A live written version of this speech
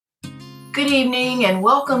Good evening and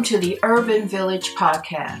welcome to the Urban Village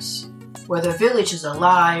podcast, where the village is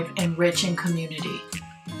alive and rich in community.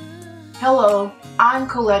 Hello, I'm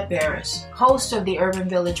Colette Barris, host of the Urban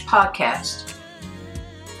Village podcast.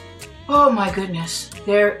 Oh my goodness,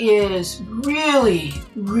 there is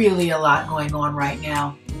really a lot going on right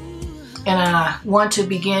now. And I want to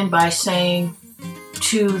begin by saying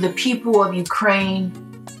to the people of Ukraine,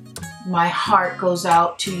 my heart goes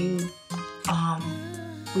out to you.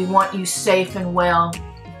 We want you safe and well,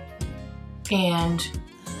 and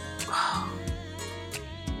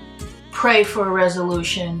pray for a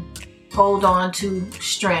resolution. Hold on to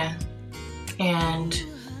strength, and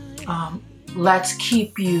let's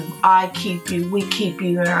keep you, I keep you, we keep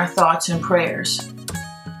you in our thoughts and prayers.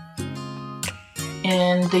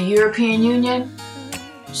 And the European Union,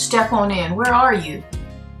 step on in. Where are you?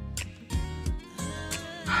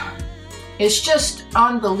 It's just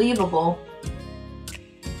unbelievable,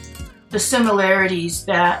 the similarities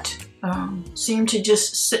that seem to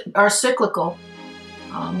just are cyclical.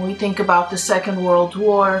 We think about the Second World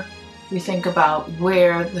War. We think about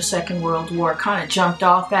where the Second World War kind of jumped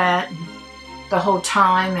off at and the whole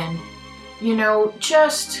time, and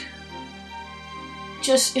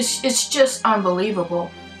it's just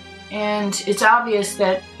unbelievable. And it's obvious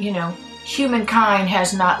that humankind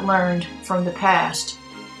has not learned from the past,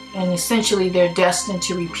 and essentially they're destined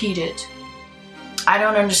to repeat it. I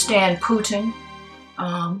don't understand Putin,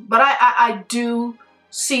 but I do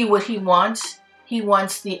see what he wants. He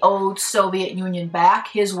wants the old Soviet Union back,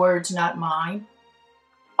 his words, not mine.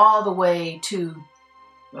 All the way to,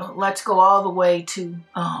 let's go all the way to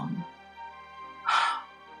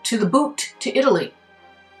the boot, to Italy.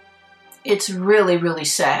 It's really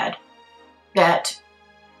sad that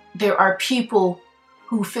there are people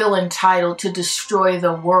who feel entitled to destroy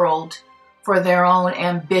the world for their own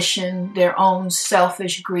ambition, their own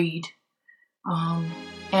selfish greed. And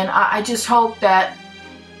I just hope that,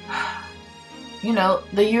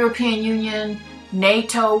 the European Union,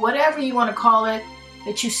 NATO, whatever you want to call it,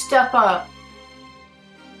 that you step up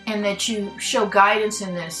and that you show guidance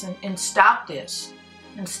in this and stop this.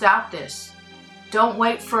 Don't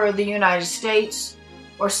wait for the United States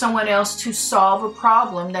or someone else to solve a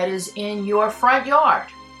problem that is in your front yard.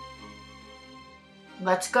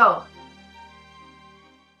 Let's go.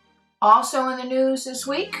 Also in the news this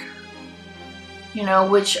week,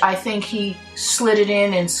 which I think he slid it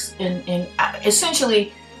in and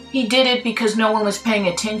essentially he did it because no one was paying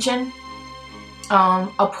attention,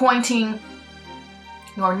 nominating,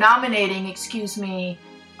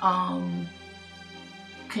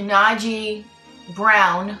 Kenaji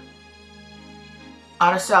Brown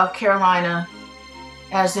out of South Carolina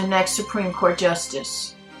as the next Supreme Court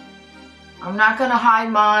Justice. I'm not going to hide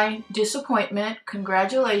my disappointment.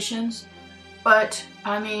 Congratulations. But,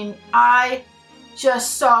 I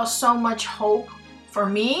just saw so much hope for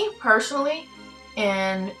me personally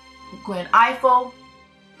in Gwen Ifill.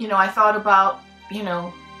 I thought about,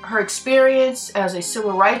 her experience as a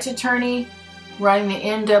civil rights attorney running the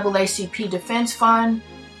NAACP Defense Fund.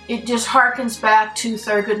 It just harkens back to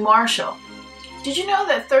Thurgood Marshall. Did you know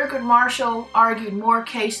that Thurgood Marshall argued more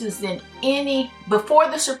cases than before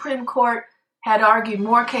the Supreme Court had argued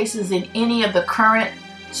more cases than any of the current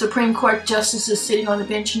Supreme Court justices sitting on the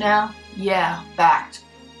bench now? Yeah, fact.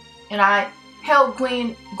 And I held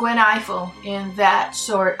Gwen Ifill in that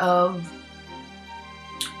sort of,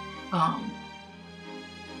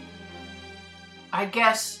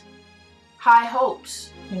 high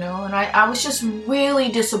hopes, and I was just really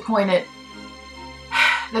disappointed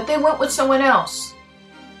that they went with someone else.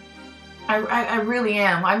 I really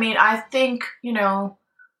am. I think,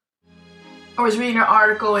 I was reading an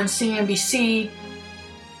article in CNBC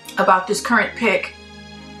about this current pick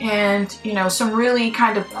and, some really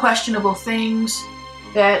kind of questionable things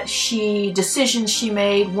decisions she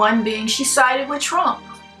made, one being she sided with Trump.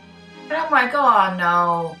 And I'm like, oh,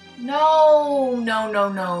 no.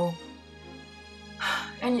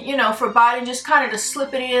 And, for Biden just kind of to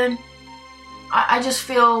slip it in, I just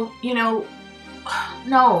feel,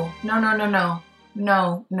 no.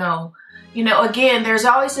 Again, there's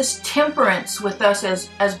always this temperance with us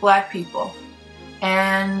as Black people.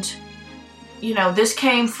 And, this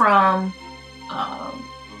came from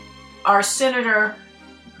our Senator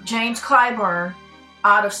James Clyburn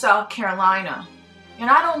out of South Carolina. And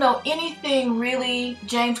I don't know anything really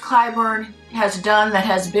James Clyburn has done that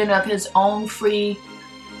has been of his own free,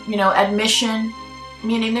 admission.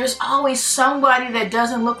 Meaning there's always somebody that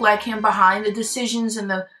doesn't look like him behind the decisions and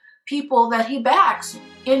the people that he backs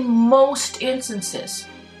in most instances.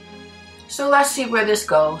 So let's see where this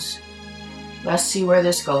goes.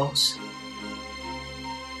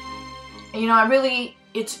 And, I really,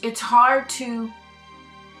 it's hard to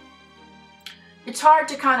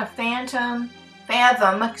kind of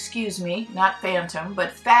fathom, excuse me, not phantom,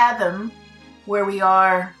 but fathom where we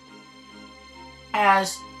are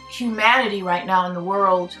as humanity right now in the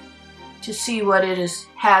world, to see what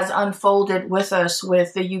has unfolded with us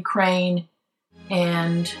with the Ukraine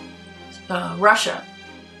and Russia.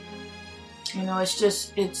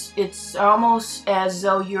 It's almost as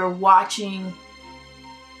though you're watching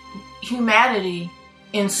humanity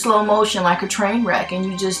in slow motion, like a train wreck, and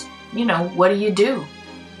you just, what do you do?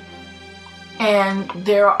 And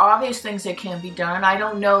there are obvious things that can be done. I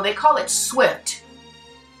don't know, they call it swifting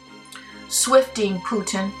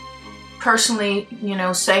Putin, personally,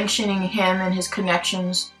 sanctioning him and his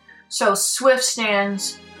connections. So SWIFT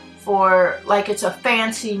stands for, like, it's a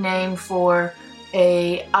fancy name for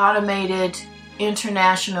a automated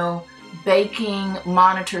international banking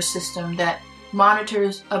monitor system that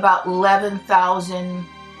monitors about 11,000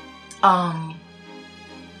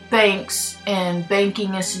 banks and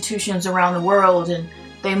banking institutions around the world, and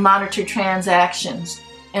they monitor transactions.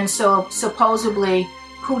 And so supposedly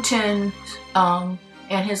Putin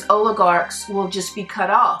and his oligarchs will just be cut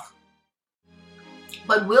off.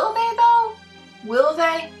 But will they, though? Will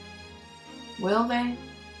they?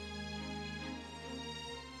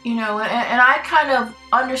 And I kind of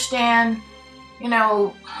understand,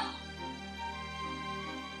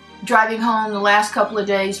 driving home the last couple of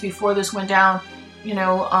days before this went down,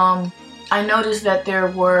 I noticed that there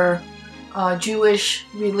were Jewish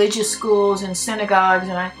religious schools and synagogues,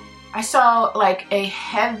 and I saw like a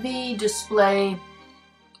heavy display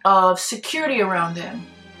of security around them.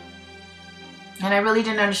 And I really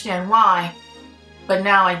didn't understand why, but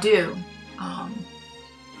now I do.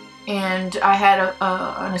 And I had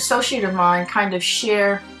an associate of mine kind of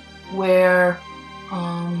share where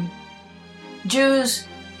Jews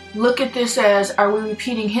look at this as, are we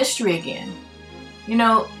repeating history again?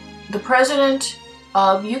 The president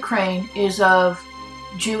of Ukraine is of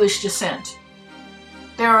Jewish descent.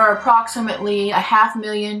 There are approximately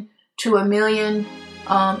 500,000 to 1 million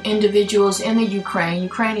individuals in the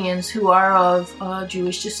Ukrainians who are of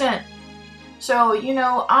Jewish descent. So,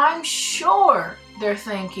 I'm sure they're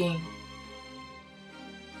thinking,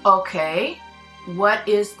 okay, what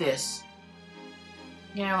is this?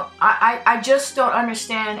 I just don't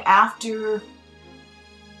understand after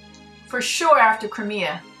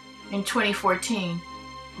Crimea in 2014,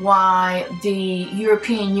 why the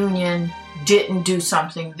European Union didn't do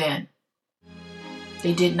something then.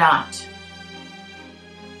 They did not.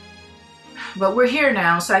 But we're here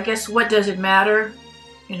now, so I guess what does it matter?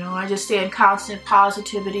 I just stay in constant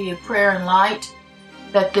positivity of prayer and light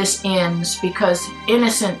that this ends, because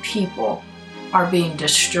innocent people are being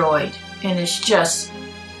destroyed. And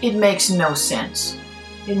it makes no sense.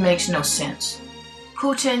 It makes no sense.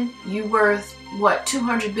 Putin, you worth, what,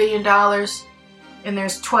 $200 billion? And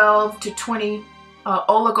there's 12 to 20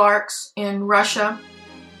 oligarchs in Russia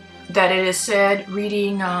that it is said,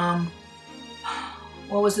 reading, the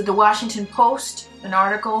Washington Post, an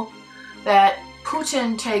article, that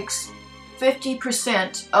Putin takes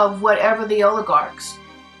 50% of whatever the oligarchs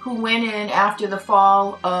who went in after the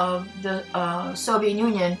fall of the Soviet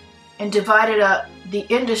Union and divided up the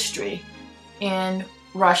industry in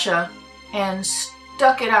Russia and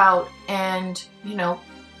stuck it out, and,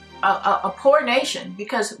 a poor nation,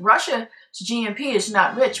 because Russia's GNP is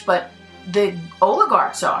not rich, but the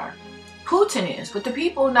oligarchs are. Putin is, but the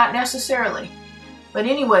people not necessarily. But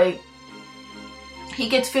anyway, he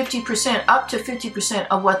gets 50%, up to 50%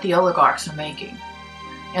 of what the oligarchs are making.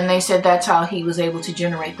 And they said that's how he was able to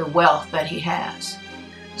generate the wealth that he has.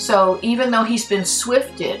 So even though he's been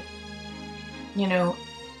swifted,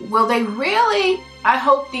 will they really? I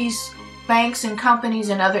hope these banks and companies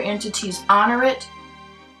and other entities honor it.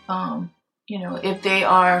 If they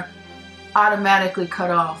are automatically cut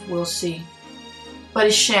off, we'll see. But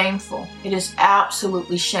it's shameful. It is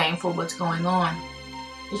absolutely shameful what's going on.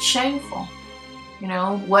 It's shameful.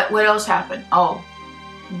 What else happened? Oh,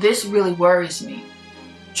 this really worries me.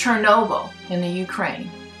 Chernobyl in the Ukraine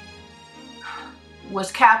was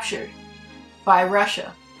captured by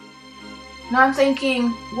Russia. Now I'm thinking,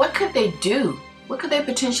 what could they do? What could they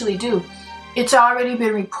potentially do? It's already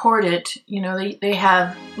been reported, they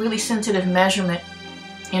have really sensitive measurement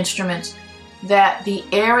instruments, that the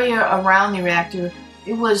area around the reactor,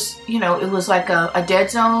 it was like a dead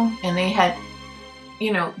zone, and they had,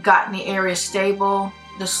 gotten the area stable,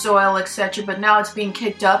 the soil, etc. But now it's being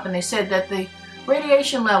kicked up, and they said that the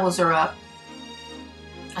radiation levels are up.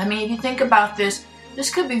 I mean, if you think about this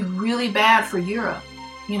could be really bad for Europe.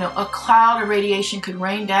 A cloud of radiation could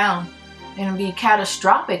rain down and be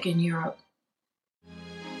catastrophic in Europe.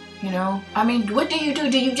 I mean, what do?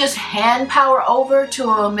 Do you just hand power over to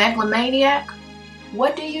a megalomaniac?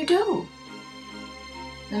 What do you do?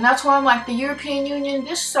 And that's why I'm like, the European Union,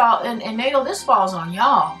 and NATO, this falls on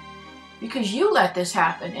y'all, because you let this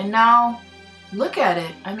happen. And now look at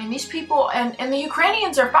it. I mean, these people, and the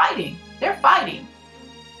Ukrainians are fighting. They're fighting.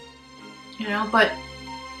 But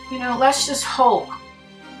let's just hope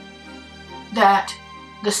that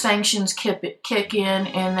the sanctions kick in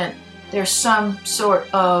and that there's some sort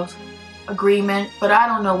of agreement. But I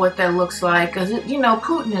don't know what that looks like, because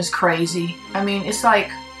Putin is crazy. I mean, it's like,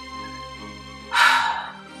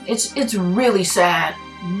 it's really sad,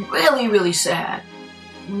 really, really sad,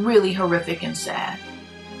 really horrific and sad.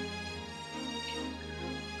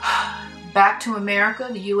 Back to America,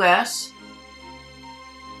 the U.S.,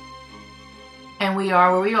 and we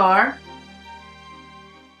are where we are.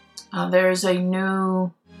 There's a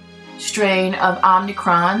new strain of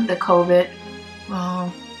Omicron, the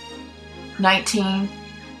COVID-19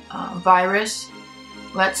 virus.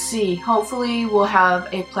 Let's see. Hopefully, we'll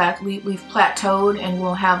have we've plateaued and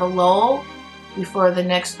we'll have a lull before the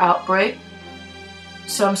next outbreak.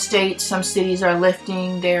 Some states, some cities are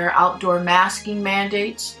lifting their outdoor masking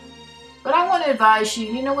mandates. But I want to advise you,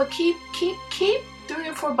 keep 3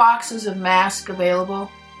 or 4 boxes of masks available.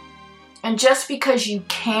 And just because you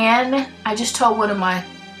can, I just told one of my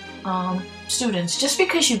students, just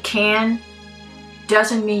because you can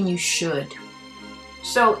doesn't mean you should.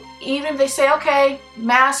 So even if they say, okay,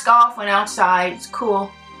 mask off when outside, it's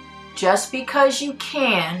cool. Just because you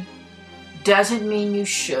can doesn't mean you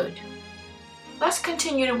should. Let's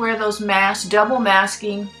continue to wear those masks, double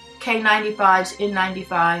masking, K95s,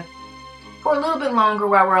 N95, for a little bit longer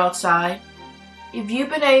while we're outside. If you've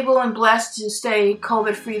been able and blessed to stay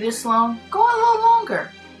COVID-free this long, go a little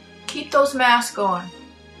longer. Keep those masks on.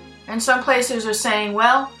 And some places are saying,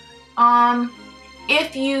 well,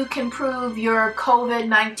 if you can prove your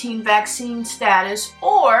COVID-19 vaccine status,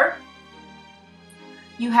 or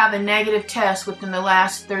you have a negative test within the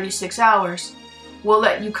last 36 hours, we'll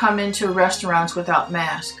let you come into restaurants without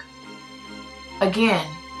mask. Again,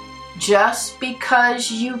 just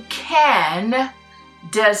because you can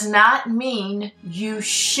does not mean you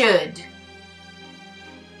should.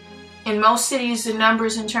 In most cities, the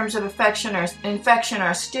numbers in terms of infection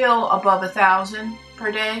are still above 1,000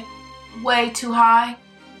 per day. Way too high.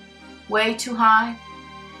 Way too high.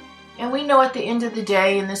 And we know at the end of the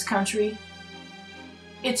day in this country,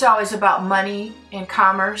 it's always about money and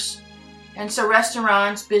commerce. And so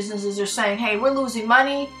restaurants, businesses are saying, hey, we're losing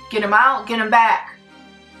money. Get them out, get them back.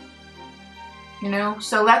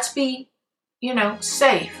 So let's be,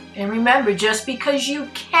 safe. And remember, just because you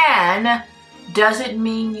can doesn't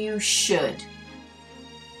mean you should.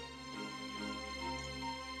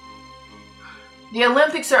 The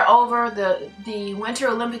Olympics are over. The Winter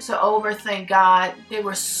Olympics are over, thank God. They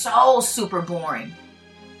were so super boring.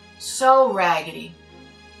 So raggedy.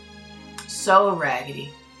 So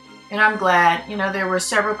raggedy. And I'm glad, there were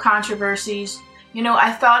several controversies.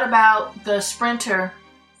 I thought about the sprinter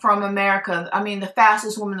from America, the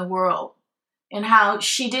fastest woman in the world, and how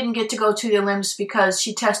she didn't get to go to the Olympics because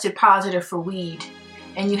she tested positive for weed.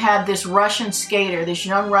 And you have this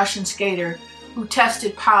young Russian skater, who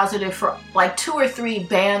tested positive for like 2 or 3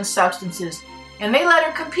 banned substances, and they let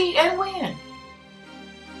her compete and win.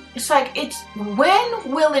 It's like, when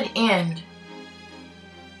will it end?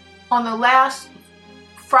 On the last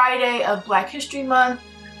Friday of Black History Month,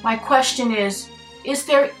 my question is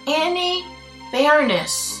there any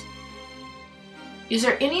fairness? Is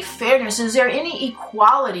there any fairness? Is there any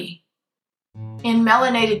equality in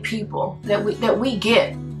melanated people that we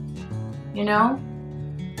get?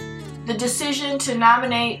 The decision to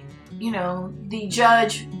nominate, the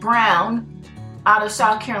Judge Brown out of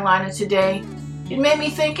South Carolina today, it made me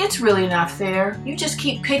think it's really not fair. You just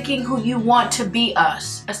keep picking who you want to be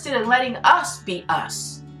us instead of letting us be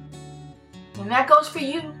us. And that goes for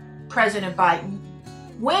you, President Biden.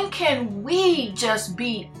 When can we just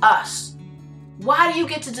be us? Why do you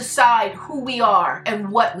get to decide who we are and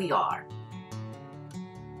what we are?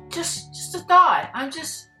 Just a thought.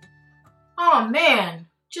 Oh man.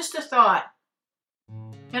 Just a thought.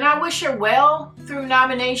 And I wish her well through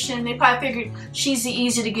nomination. They probably figured she's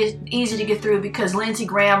easy to get through because Lindsey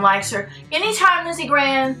Graham likes her. Anytime Lindsey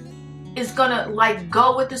Graham is gonna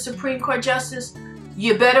go with the Supreme Court justice,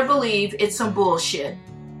 you better believe it's some bullshit.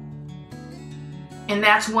 And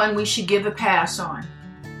that's one we should give a pass on.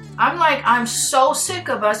 I'm so sick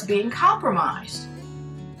of us being compromised.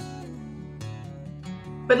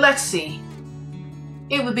 But let's see.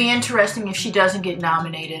 It would be interesting if she doesn't get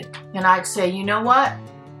nominated. And I'd say, you know what?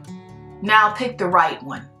 Now pick the right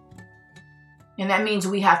one. And that means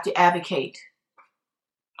we have to advocate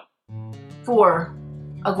for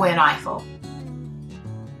a Gwen Ifill.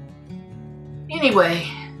 Anyway,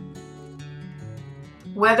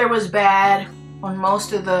 weather was bad on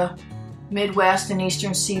most of the Midwest and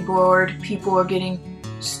Eastern Seaboard. People are getting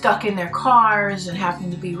stuck in their cars and having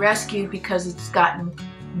to be rescued because it's gotten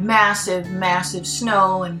massive, massive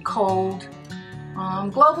snow and cold.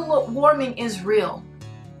 Global warming is real.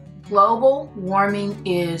 Global warming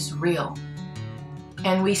is real.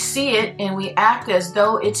 And we see it and we act as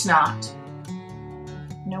though it's not.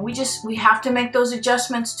 You know, we have to make those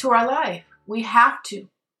adjustments to our life. We have to.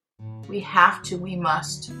 We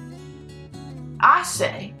must. I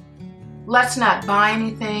say, let's not buy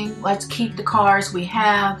anything. Let's keep the cars we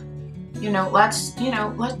have. Let's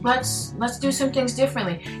do some things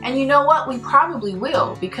differently. And you know what? We probably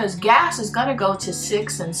will, because gas is going to go to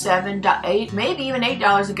 $6 and $7, $8, maybe even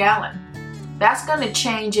 $8 a gallon. That's going to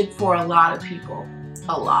change it for a lot of people.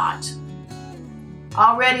 A lot.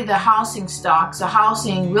 Already the housing stocks, the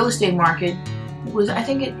housing real estate market I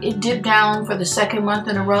think it dipped down for the second month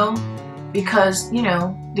in a row because,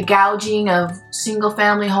 the gouging of single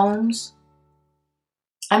family homes.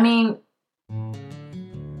 I mean,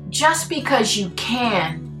 just because you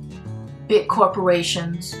can, big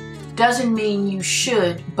corporations, doesn't mean you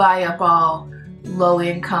should buy up all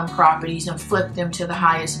low-income properties and flip them to the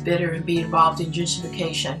highest bidder and be involved in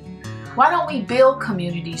gentrification. Why don't we build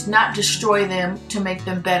communities, not destroy them to make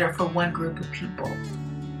them better for one group of people?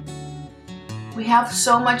 We have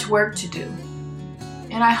so much work to do.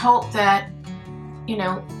 And I hope that,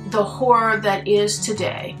 the horror that is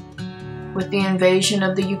today with the invasion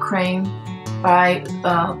of the Ukraine by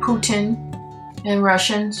Putin and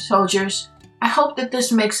Russian soldiers, I hope that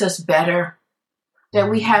this makes us better, that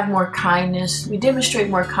we have more kindness, we demonstrate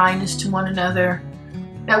more kindness to one another,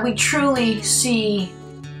 that we truly see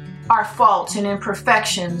our faults and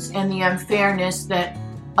imperfections and the unfairness that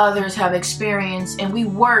others have experienced, and we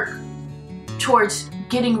work towards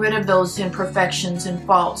getting rid of those imperfections and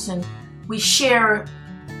faults, and we share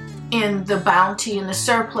in the bounty and the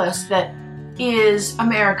surplus that is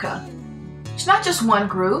America. It's not just one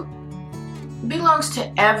group. It belongs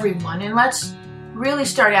to everyone, and let's really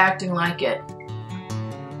start acting like it.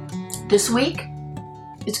 This week,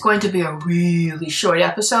 it's going to be a really short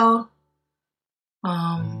episode.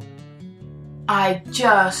 I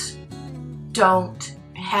just don't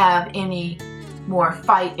have any more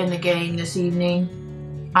fight in the game this evening.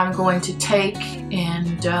 I'm going to take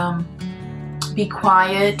and be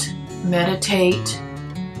quiet, meditate,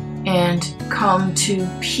 and come to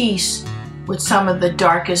peace with some of the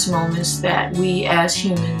darkest moments that we as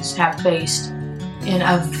humans have faced in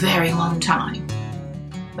a very long time.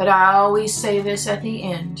 But I always say this at the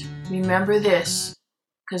end. Remember this,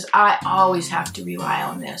 because I always have to rely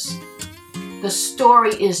on this. The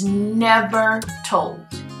story is never told.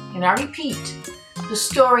 And I repeat, the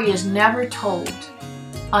story is never told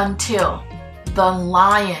until the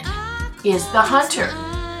lion is the hunter.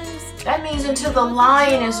 That means until the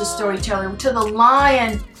lion is the storyteller, until the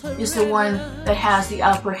lion is the one that has the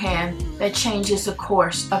upper hand, that changes the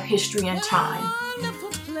course of history and time.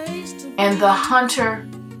 And the hunter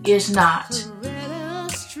is not.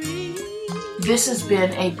 This has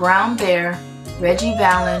been a Brown Bear, Reggie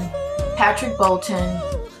Vallon, Patrick Bolton,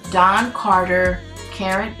 Don Carter,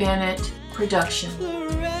 Karen Bennett production.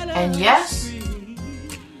 And yes,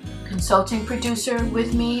 consulting producer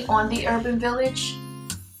with me on the Urban Village,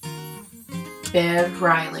 Bev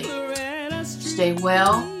Riley. Stay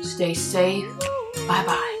well, stay safe.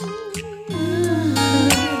 Bye-bye.